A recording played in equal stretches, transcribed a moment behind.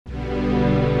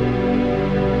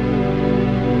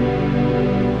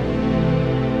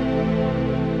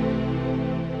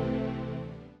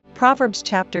Proverbs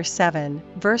chapter 7,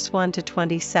 verse 1 to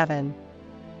 27.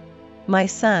 My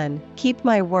son, keep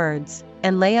my words,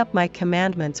 and lay up my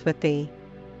commandments with thee.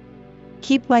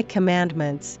 Keep my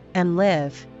commandments, and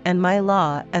live, and my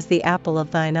law as the apple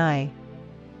of thine eye.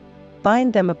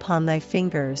 Bind them upon thy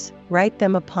fingers, write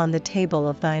them upon the table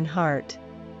of thine heart.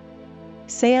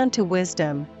 Say unto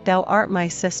wisdom, Thou art my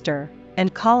sister,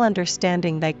 and call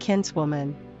understanding thy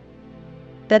kinswoman.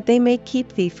 That they may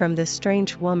keep thee from the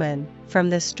strange woman, from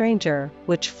the stranger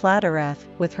which flattereth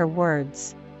with her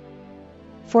words.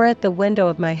 For at the window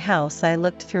of my house I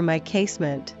looked through my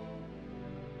casement,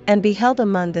 and beheld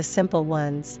among the simple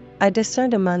ones, I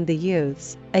discerned among the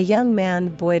youths, a young man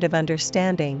void of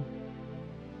understanding.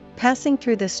 Passing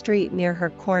through the street near her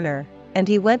corner, and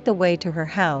he went the way to her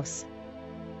house.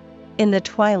 In the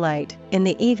twilight, in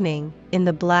the evening, in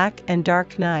the black and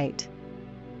dark night.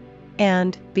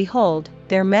 And, behold,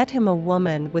 there met him a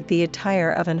woman with the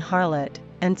attire of an harlot,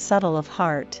 and subtle of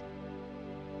heart.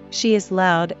 She is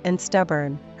loud and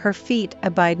stubborn, her feet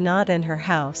abide not in her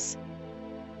house.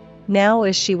 Now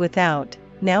is she without,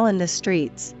 now in the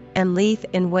streets, and lieth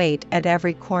in wait at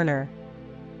every corner.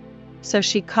 So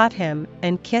she caught him,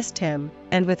 and kissed him,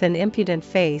 and with an impudent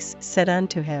face said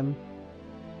unto him,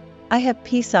 I have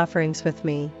peace offerings with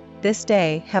me, this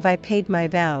day have I paid my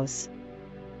vows.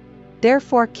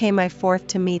 Therefore came I forth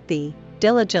to meet thee,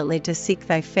 diligently to seek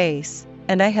thy face,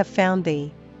 and I have found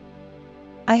thee.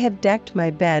 I have decked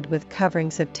my bed with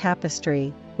coverings of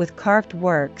tapestry, with carved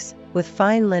works, with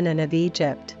fine linen of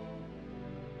Egypt.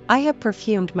 I have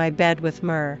perfumed my bed with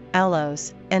myrrh,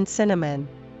 aloes, and cinnamon.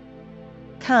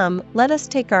 Come, let us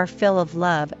take our fill of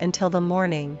love until the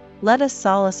morning, let us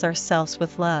solace ourselves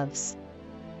with loves.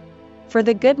 For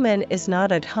the goodman is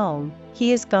not at home,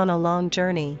 he is gone a long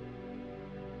journey.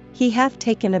 He hath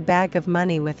taken a bag of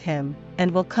money with him,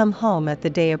 and will come home at the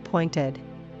day appointed.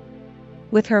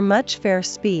 With her much fair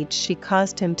speech she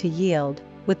caused him to yield,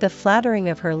 with the flattering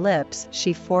of her lips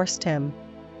she forced him.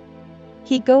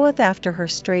 He goeth after her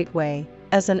straightway,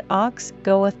 as an ox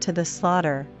goeth to the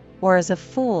slaughter, or as a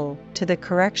fool to the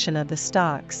correction of the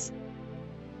stocks.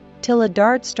 Till a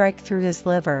dart strike through his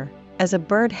liver, as a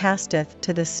bird hasteth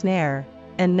to the snare,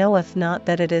 and knoweth not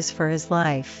that it is for his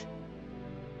life.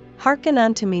 Hearken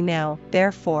unto me now,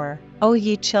 therefore, O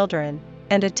ye children,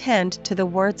 and attend to the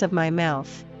words of my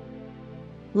mouth.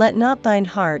 Let not thine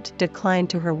heart decline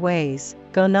to her ways,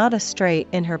 go not astray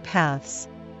in her paths.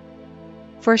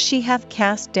 For she hath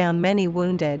cast down many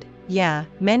wounded, yea,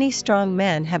 many strong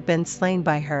men have been slain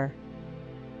by her.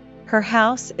 Her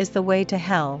house is the way to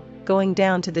hell, going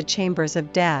down to the chambers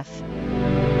of death.